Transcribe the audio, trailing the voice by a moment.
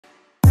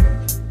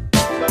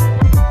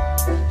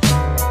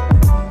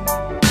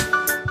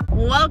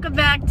welcome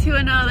back to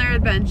another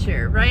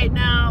adventure. Right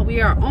now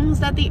we are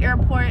almost at the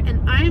airport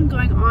and I am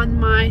going on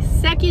my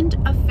second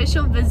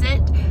official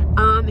visit.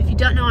 If you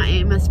don't know, I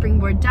am a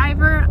springboard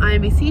diver. I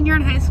am a senior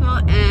in high school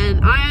and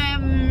I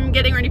am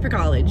getting ready for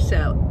college,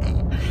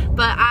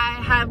 but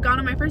I have gone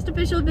on my first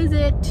official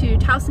visit to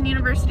Towson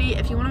University.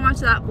 If you want to watch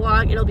that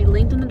vlog, it'll be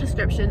linked in the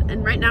description.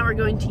 And right now we're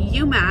going to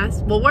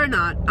UMass. Well, we're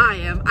not.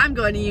 I'm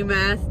going to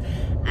UMass.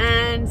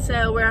 And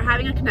so we're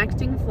having a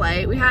connecting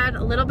flight. We had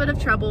a little bit of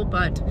trouble,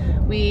 but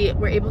we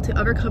were able to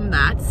overcome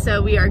that.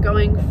 So we are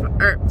going,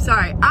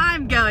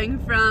 I'm going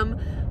from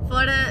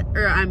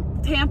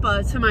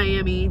Tampa to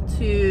Miami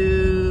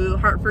to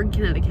Hartford,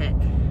 Connecticut.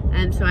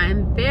 And so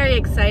I'm very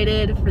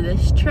excited for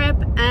this trip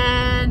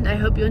and I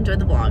hope you enjoyed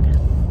the vlog.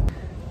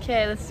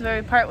 Okay, this is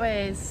where we part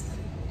ways.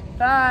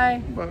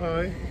 Bye.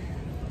 Bye.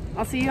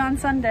 I'll see you on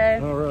Sunday.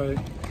 All right.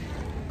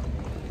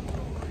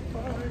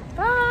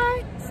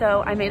 Bye.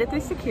 So I made it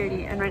through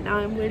security and right now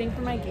I'm waiting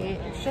for my gate.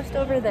 It's just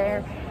over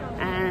there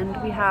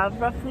and we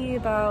have roughly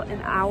about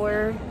an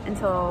hour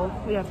until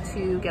we have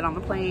to get on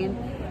the plane.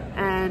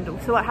 And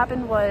so what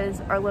happened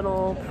was our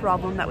little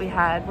problem that we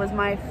had was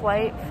my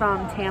flight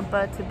from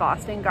Tampa to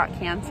Boston got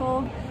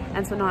canceled.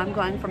 And so now I'm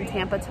going from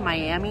Tampa to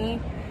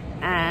Miami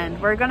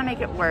and we're gonna make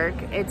it work.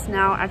 It's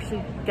now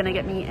actually gonna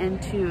get me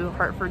into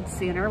Hartford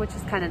sooner, which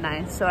is kind of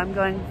nice. So I'm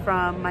going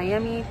from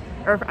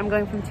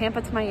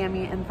Tampa to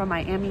Miami and from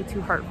Miami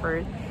to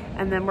Hartford.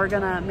 And then we're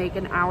gonna make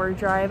an hour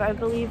drive, I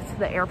believe, to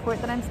the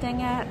airport that I'm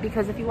staying at.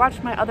 Because if you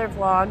watched my other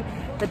vlog,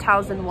 the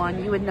Towson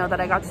one, you would know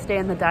that I got to stay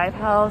in the dive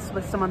house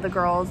with some of the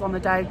girls on the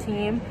dive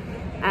team.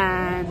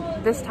 And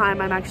this time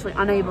I'm actually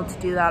unable to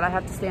do that. I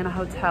have to stay in a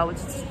hotel, which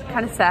is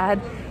kind of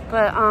sad,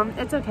 but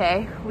it's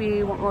okay.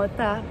 We won't let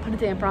that put a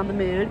damper on the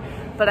mood.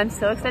 But I'm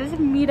so excited to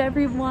meet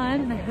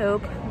everyone and I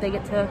hope they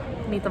get to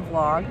meet the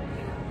vlog.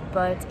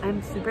 But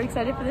I'm super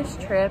excited for this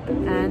trip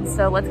and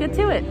so let's get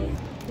to it.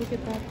 Look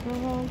at that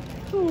girl.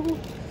 Ooh.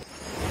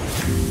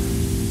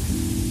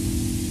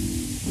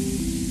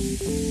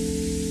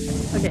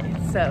 Okay,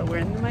 so we're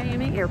in the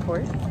Miami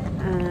airport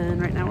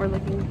and right now we're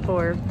looking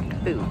for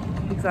food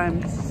because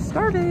I'm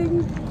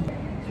starving.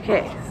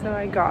 Okay, so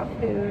I got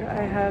food.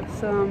 I have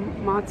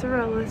some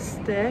mozzarella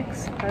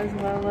sticks as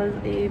well as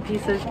a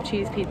piece of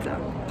cheese pizza.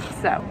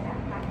 So,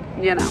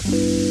 you know.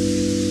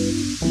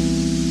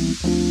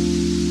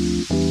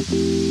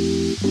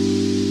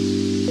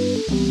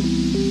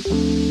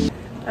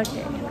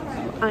 Okay,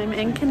 I'm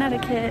in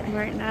Connecticut and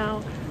right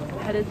now I'm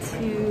headed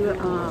to,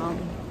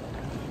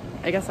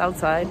 I guess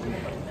outside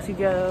to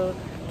go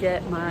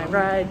get my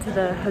ride to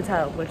the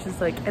hotel, which is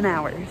like an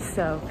hour.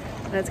 So,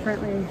 and it's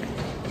currently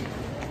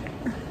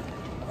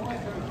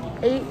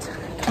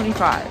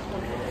 8:25.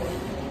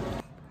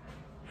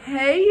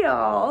 Hey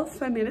y'all,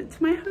 so I made it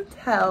to my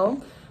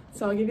hotel.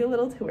 So I'll give you a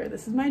little tour.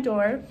 This is my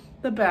door,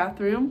 the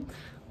bathroom,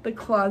 the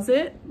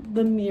closet,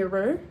 the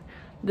mirror,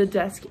 the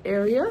desk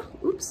area,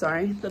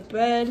 the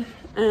bed,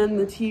 and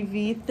the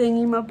TV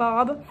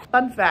thingy-mabob.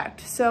 Fun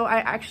fact, so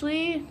I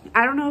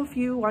don't know if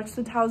you watched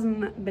the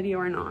Towson video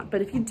or not,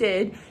 but if you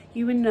did,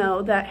 you would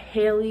know that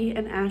Haley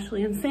and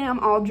Ashley and Sam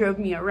all drove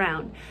me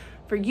around.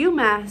 For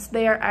UMass,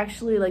 they are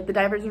actually, like, the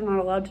divers are not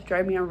allowed to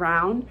drive me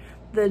around.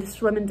 The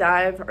swim and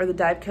dive or the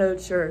dive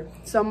coach or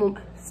some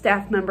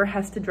staff member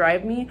has to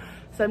drive me.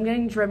 So I'm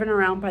getting driven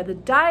around by the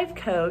dive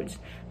coach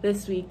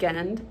this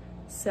weekend.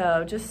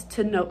 So just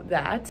to note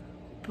that.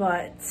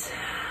 But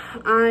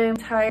I'm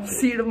tired.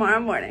 See you tomorrow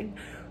morning.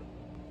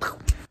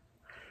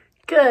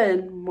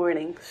 Good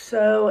morning.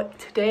 So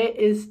today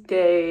is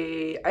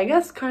day, I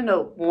guess kind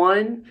of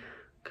one,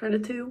 kind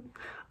of two.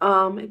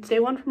 It's day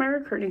one for my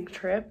recruiting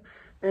trip.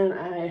 And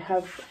I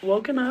have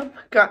woken up,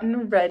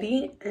 gotten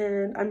ready,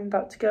 and I'm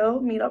about to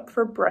go meet up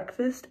for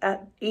breakfast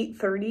at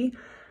 8:30.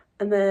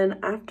 And then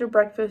after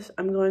breakfast,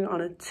 I'm going on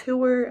a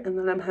tour, and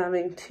then I'm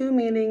having 2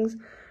 meetings.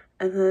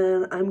 And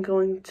then I'm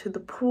going to the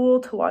pool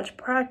to watch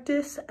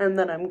practice, and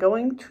then I'm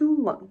going to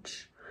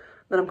lunch.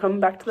 Then I'm coming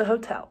back to the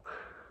hotel.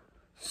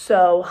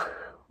 So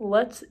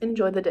let's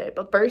enjoy the day.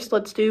 But first,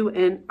 let's do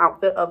an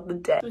outfit of the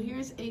day. So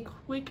here's a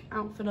quick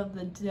outfit of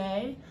the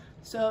day.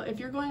 So if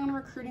you're going on a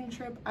recruiting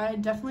trip, I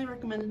definitely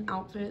recommend an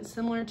outfit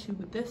similar to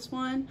this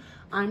one.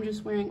 I'm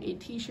just wearing a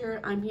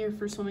t-shirt. I'm here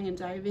for swimming and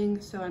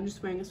diving, so I'm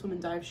just wearing a swim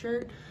and dive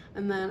shirt.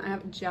 And then I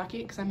have a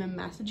jacket because I'm in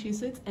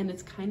Massachusetts and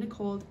it's kind of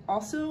cold.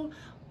 Also,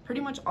 pretty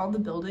much all the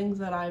buildings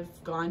that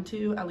I've gone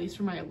to, at least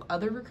for my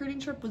other recruiting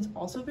trip, was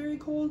also very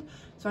cold.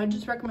 So I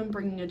just recommend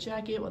bringing a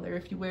jacket, whether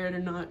if you wear it or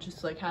not,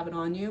 just like have it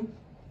on you.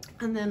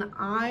 And then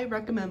I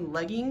recommend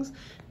leggings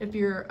if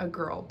you're a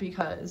girl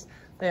because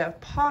they have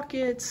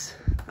pockets.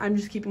 I'm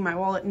just keeping my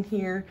wallet in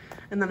here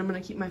and then I'm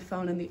gonna keep my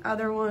phone in the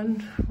other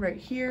one right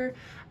here.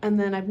 And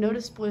then I've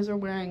noticed boys are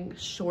wearing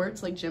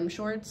shorts, like gym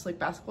shorts, like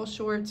basketball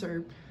shorts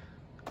or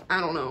I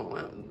don't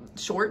know,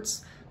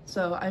 shorts.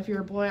 So if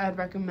you're a boy, I'd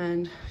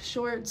recommend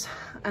shorts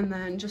and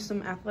then just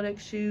some athletic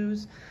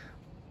shoes.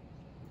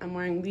 I'm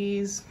wearing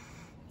these,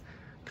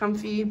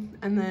 comfy,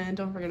 and then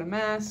don't forget a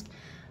mask.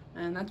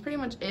 And that's pretty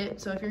much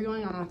it. So if you're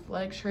going on an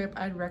athletic trip,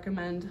 I'd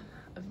recommend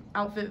a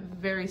outfit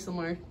very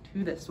similar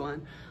to this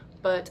one.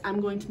 But I'm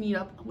going to meet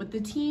up with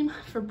the team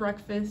for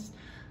breakfast.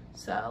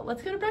 So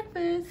let's go to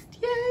breakfast,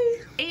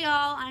 yay! Hey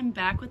y'all, I'm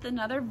back with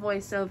another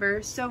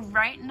voiceover. So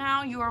right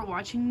now you are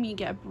watching me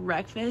get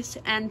breakfast,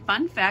 and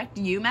fun fact,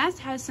 UMass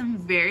has some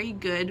very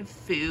good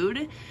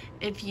food.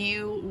 If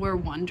you were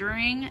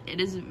wondering,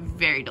 it is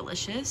very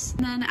delicious.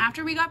 And then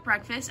after we got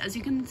breakfast, as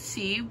you can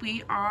see,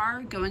 we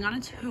are going on a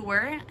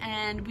tour,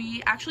 and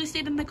we actually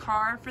stayed in the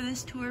car for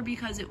this tour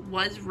because it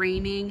was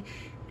raining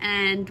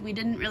and we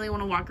didn't really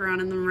want to walk around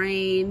in the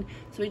rain,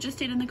 so we just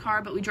stayed in the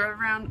car. But we drove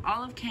around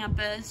all of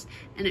campus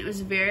and it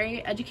was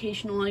very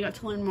educational. I got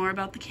to learn more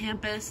about the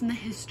campus and the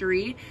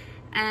history,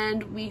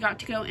 and we got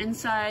to go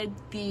inside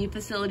the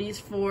facilities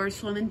for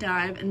swim and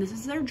dive, and this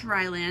is their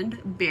dry land,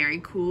 very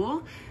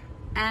cool.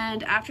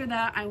 And after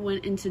that I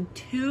went into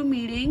 2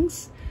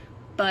 meetings,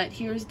 but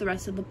here's the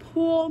rest of the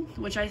pool,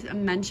 which I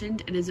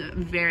mentioned, it is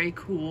very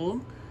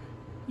cool,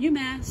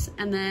 UMass.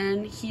 And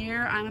then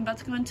here I'm about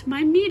to go into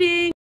my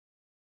meeting.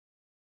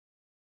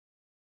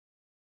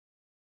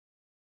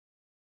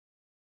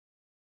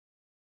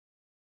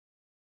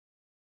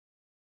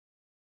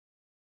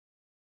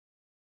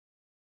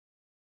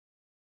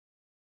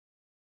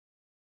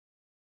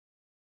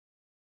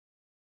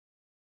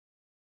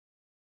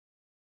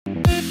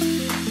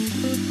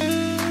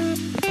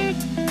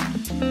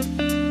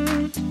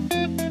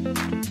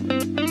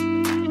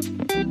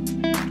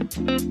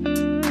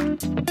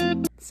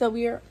 So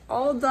we are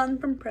all done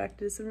from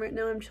practice, and right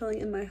now I'm chilling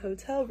in my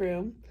hotel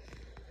room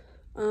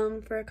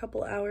for a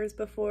couple hours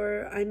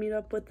before I meet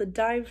up with the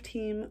dive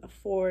team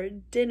for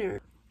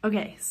dinner.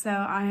 Okay, so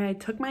I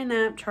took my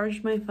nap,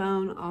 charged my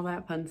phone, all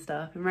that fun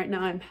stuff, and right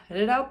now I'm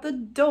headed out the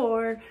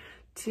door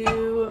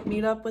to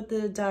meet up with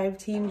the dive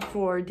team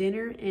for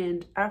dinner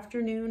and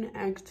afternoon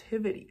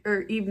activity,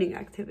 or evening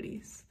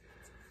activities.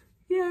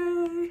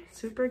 Yay,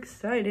 super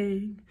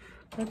exciting.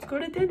 Let's go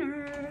to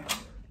dinner.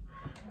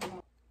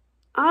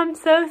 I'm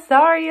so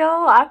sorry,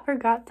 y'all. I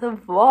forgot to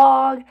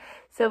vlog.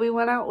 So we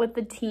went out with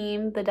the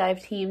team, the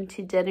dive team,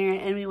 to dinner,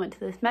 and we went to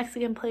this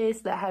Mexican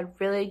place that had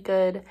really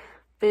good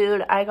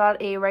food. I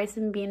got a rice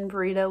and bean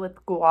burrito with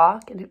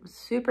guac, and it was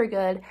super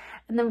good.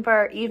 And then for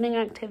our evening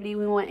activity,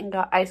 we went and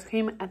got ice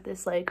cream at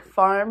this like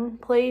farm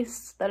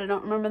place that I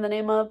don't remember the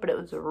name of, but it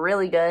was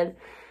really good.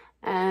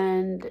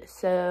 And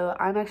so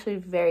I'm actually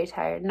very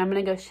tired, and I'm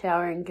gonna go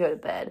shower and go to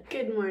bed.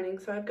 Good morning.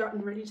 So I've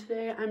gotten ready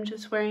today. I'm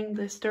just wearing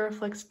this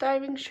Duraflex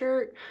diving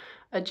shirt,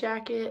 a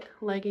jacket,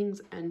 leggings,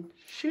 and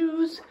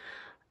shoes.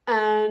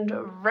 And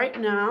right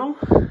now,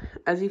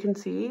 as you can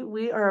see,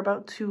 we are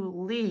about to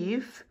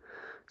leave.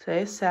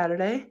 Today is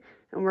Saturday,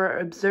 and we're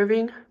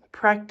observing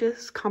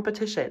practice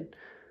competition.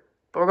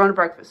 But we're going to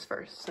breakfast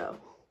first, so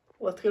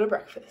let's go to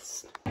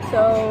breakfast.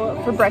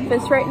 So for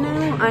breakfast right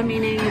now, I'm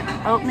eating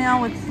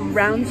oatmeal with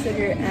brown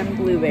sugar and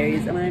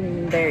blueberries, and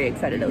I'm very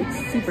excited. It looks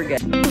super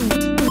good.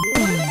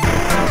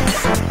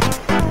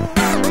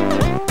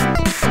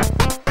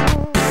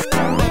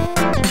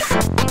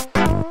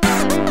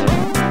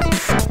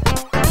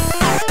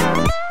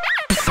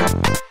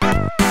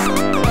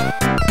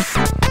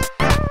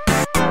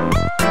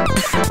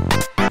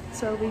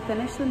 So we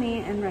finished the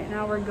meet, and right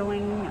now we're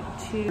going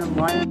to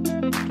lunch.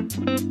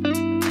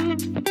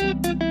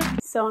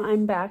 So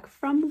I'm back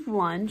from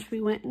lunch.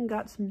 We went and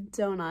got some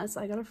donuts.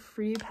 I got a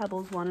free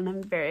Pebbles one, and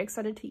I'm very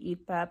excited to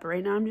eat that. But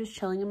right now I'm just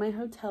chilling in my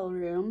hotel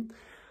room.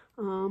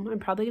 I'm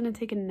probably gonna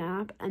take a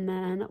nap, and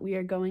then we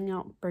are going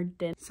out for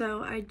dinner.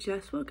 So I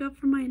just woke up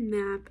from my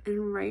nap,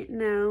 and right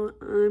now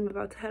I'm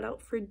about to head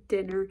out for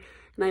dinner,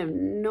 and I have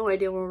no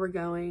idea where we're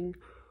going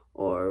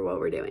or what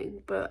we're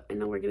doing, but I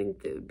know we're getting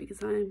food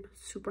because I'm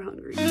super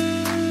hungry.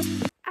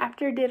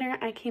 After dinner,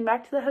 I came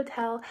back to the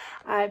hotel.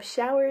 I've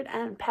showered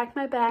and packed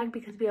my bag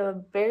because we have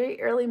a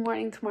very early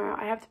morning tomorrow.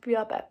 I have to be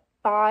up at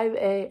 5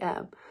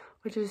 a.m.,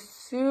 which is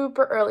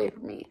super early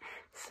for me.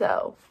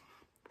 So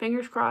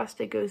fingers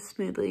crossed it goes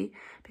smoothly,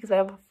 because I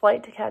have a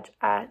flight to catch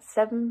at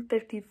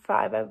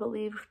 7:55, I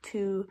believe,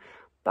 to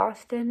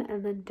Boston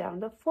and then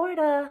down to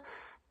Florida.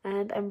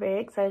 And I'm very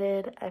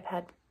excited. I've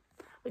had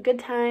a good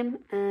time,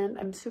 and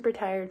I'm super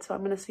tired, so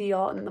I'm gonna see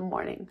y'all in the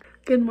morning.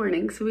 Good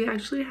morning. So we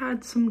actually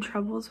had some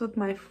troubles with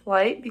my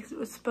flight because I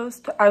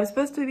was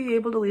supposed to be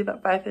able to leave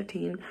at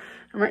 5:15,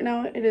 and right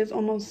now it is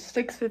almost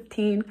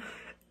 6:15,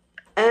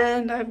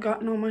 and I've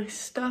gotten all my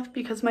stuff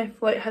because my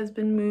flight has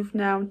been moved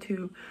now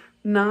to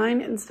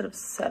 9 instead of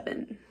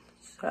 7.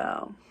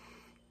 So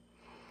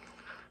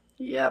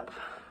yep,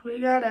 we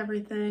got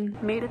everything.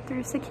 Made it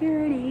through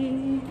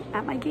security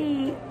at my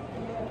gate.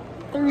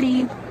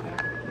 30.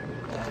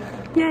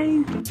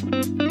 Yay!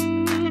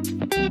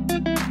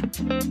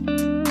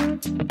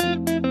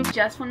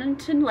 Just wanted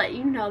to let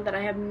you know that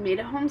I have made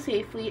it home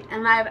safely,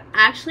 and I've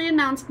actually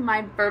announced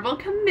my verbal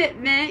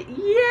commitment.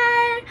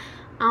 Yay!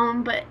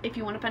 But if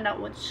you want to find out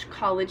which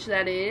college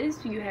that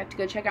is, you have to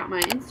go check out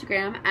my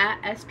Instagram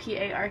at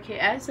sparksvold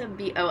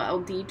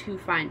to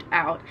find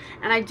out.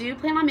 And I do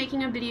plan on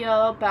making a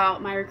video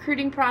about my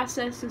recruiting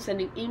process, so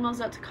sending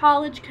emails out to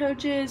college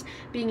coaches,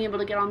 being able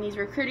to get on these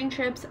recruiting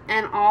trips,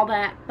 and all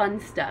that fun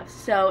stuff.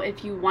 So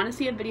if you want to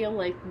see a video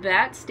like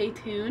that, stay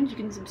tuned. You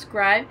can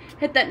subscribe,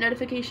 hit that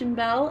notification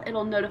bell.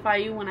 It'll notify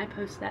you when I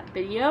post that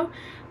video.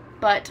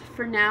 But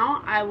for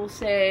now, I will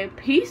say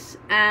peace,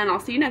 and I'll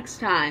see you next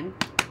time.